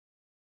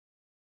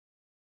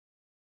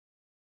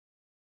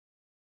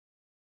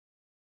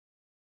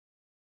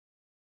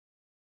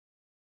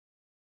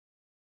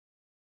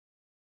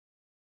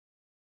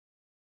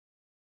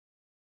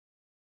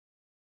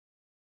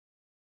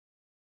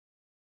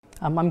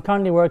I'm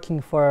currently working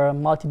for a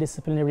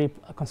multidisciplinary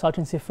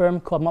consultancy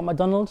firm called Mott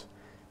MacDonald.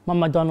 Mott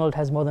MacDonald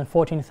has more than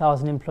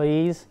 14,000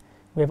 employees.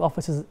 We have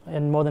offices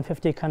in more than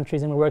 50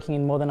 countries and we're working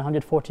in more than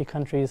 140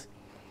 countries.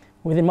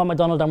 Within Mott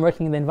MacDonald, I'm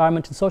working in the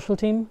environment and social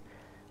team.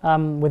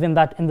 Within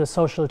that, in the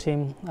social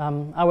team,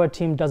 our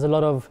team does a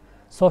lot of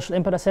social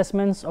impact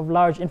assessments of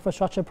large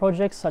infrastructure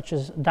projects such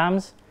as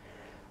dams.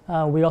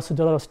 We also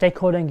do a lot of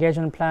stakeholder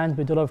engagement plans,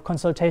 we do a lot of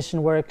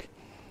consultation work,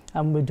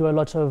 we do a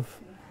lot of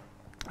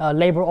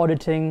labour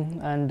auditing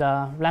and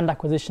land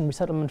acquisition,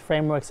 resettlement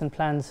frameworks and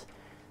plans,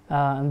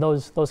 and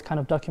those kind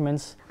of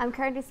documents. I'm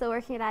currently still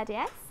working at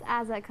IDS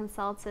as a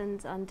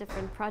consultant on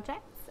different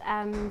projects.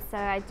 So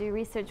I do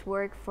research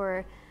work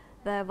for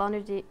the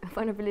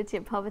vulnerability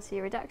and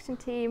poverty reduction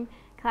team,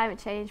 climate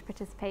change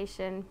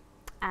participation,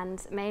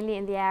 and mainly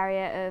in the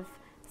area of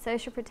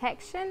social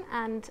protection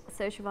and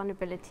social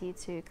vulnerability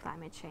to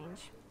climate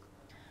change.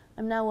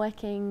 I'm now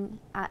working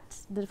at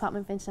the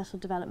Department of International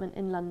Development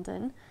in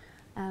London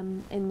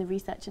in the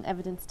Research and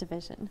Evidence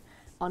Division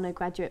on a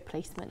graduate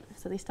placement.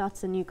 So they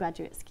started a new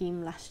graduate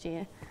scheme last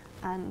year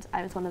and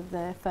I was one of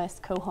the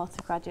first cohort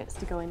of graduates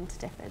to go into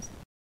DFID.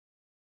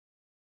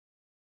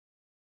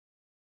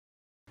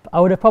 I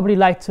would have probably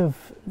liked to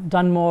have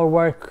done more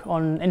work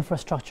on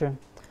infrastructure.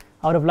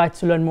 I would have liked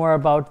to learn more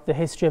about the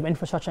history of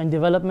infrastructure and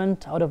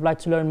development. I would have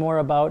liked to learn more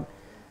about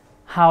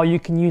how you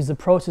can use the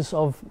process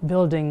of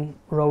building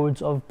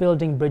roads, of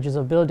building bridges,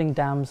 of building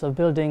dams, of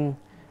building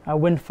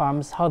wind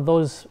farms, how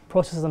those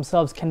processes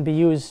themselves can be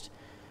used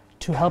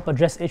to help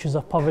address issues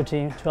of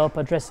poverty, to help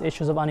address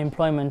issues of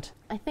unemployment.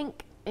 I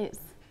think it's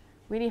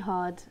really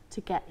hard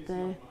to get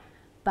the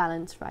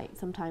balance right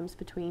sometimes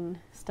between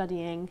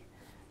studying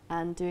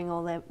and doing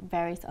all the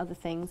various other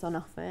things on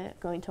offer,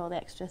 going to all the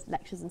extra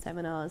lectures and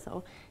seminars,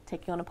 or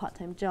taking on a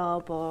part-time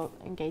job, or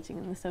engaging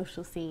in the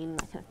social scene,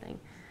 that kind of thing.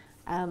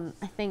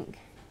 I think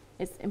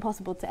it's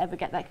impossible to ever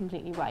get that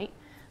completely right,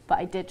 but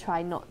I did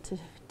try not to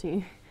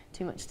do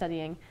too much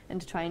studying and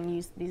to try and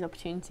use these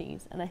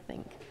opportunities, and I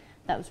think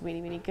that was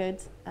really, really good,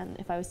 and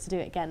if I was to do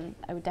it again,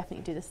 I would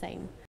definitely do the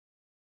same.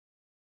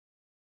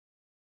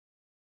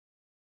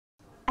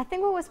 I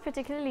think what was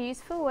particularly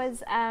useful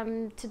was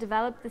to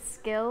develop the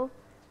skill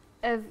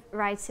of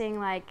writing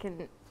like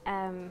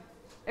a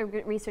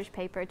research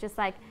paper, just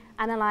like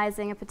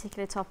analysing a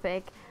particular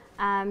topic,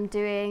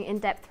 doing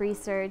in-depth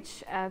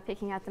research,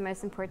 picking out the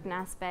most important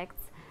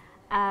aspects,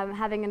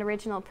 having an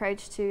original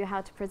approach to how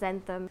to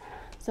present them.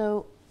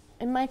 So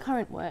in my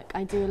current work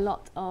I do a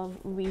lot of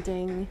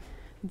reading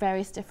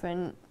various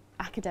different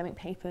academic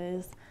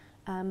papers,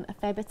 a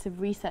fair bit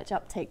of research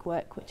uptake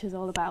work, which is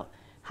all about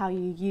how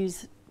you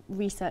use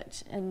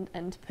research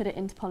and put it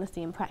into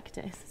policy and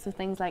practice. So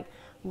things like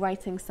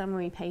writing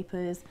summary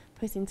papers,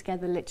 putting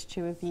together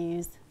literature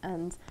reviews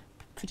and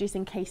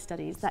producing case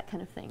studies, that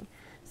kind of thing.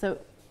 So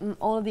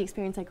all of the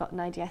experience I got in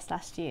IDS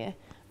last year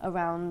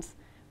around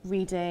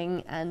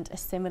reading and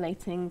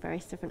assimilating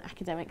various different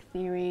academic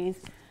theories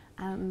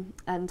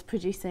and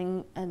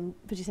producing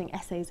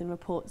essays and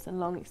reports and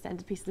long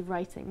extended pieces of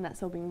writing,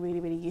 that's all been really,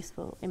 really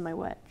useful in my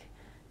work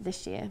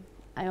this year.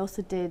 I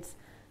also did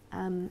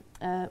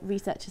a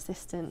research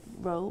assistant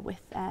role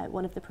with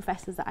one of the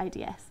professors at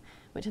IDS,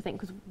 which I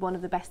think was one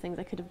of the best things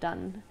I could have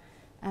done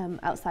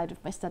outside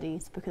of my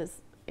studies,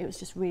 because it was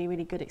just really,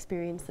 really good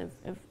experience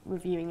of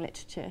reviewing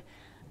literature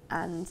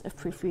and of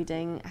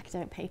proofreading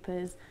academic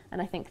papers, and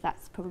I think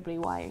that's probably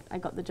why I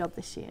got the job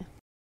this year.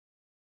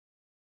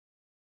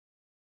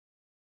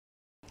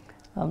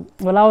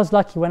 Well, I was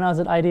lucky. When I was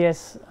at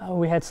IDS,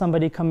 we had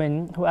somebody come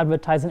in who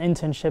advertised an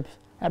internship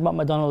at Mott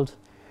MacDonald.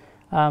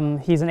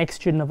 He's an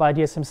ex-student of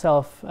IDS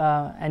himself,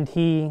 and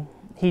he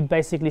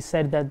basically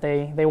said that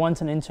they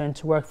want an intern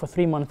to work for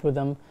 3 months with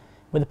them,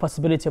 with the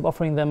possibility of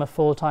offering them a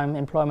full-time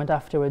employment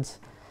afterwards.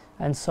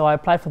 And so I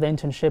applied for the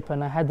internship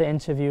and I had the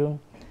interview,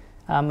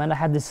 and I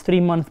had this 3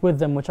 month with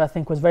them, which I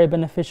think was very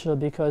beneficial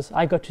because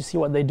I got to see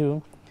what they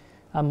do.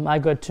 I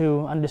got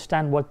to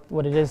understand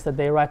what it is that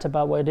they write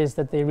about, what it is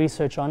that they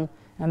research on,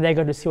 and they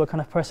got to see what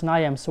kind of person I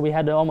am. So we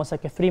had almost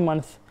like a 3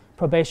 month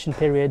probation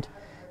period,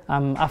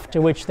 after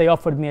which they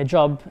offered me a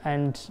job,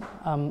 and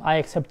I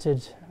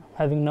accepted,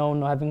 having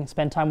known or having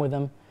spent time with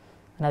them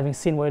and having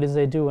seen what it is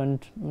they do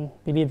and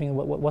believing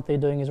what they're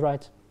doing is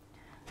right.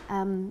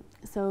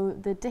 So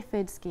the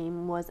DFID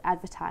scheme was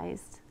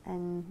advertised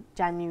in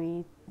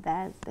January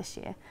this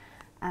year,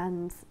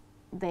 and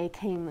they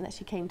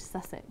actually came to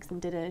Sussex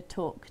and did a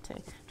talk to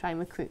try and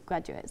recruit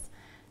graduates.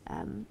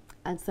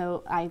 And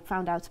so I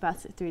found out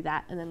about it through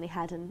that, and then they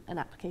had an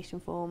application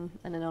form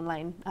and an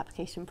online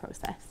application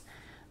process.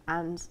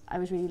 And I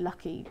was really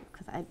lucky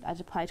because I'd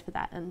applied for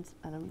that, and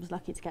I was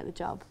lucky to get the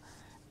job.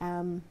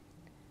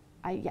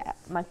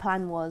 My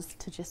plan was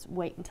to just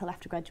wait until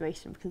after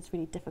graduation because it's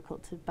really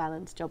difficult to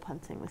balance job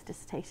hunting with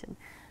dissertation.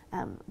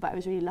 But I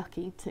was really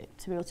lucky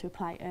to be able to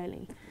apply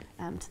early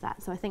to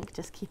that. So I think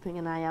just keeping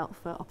an eye out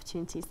for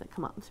opportunities that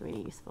come up is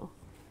really useful.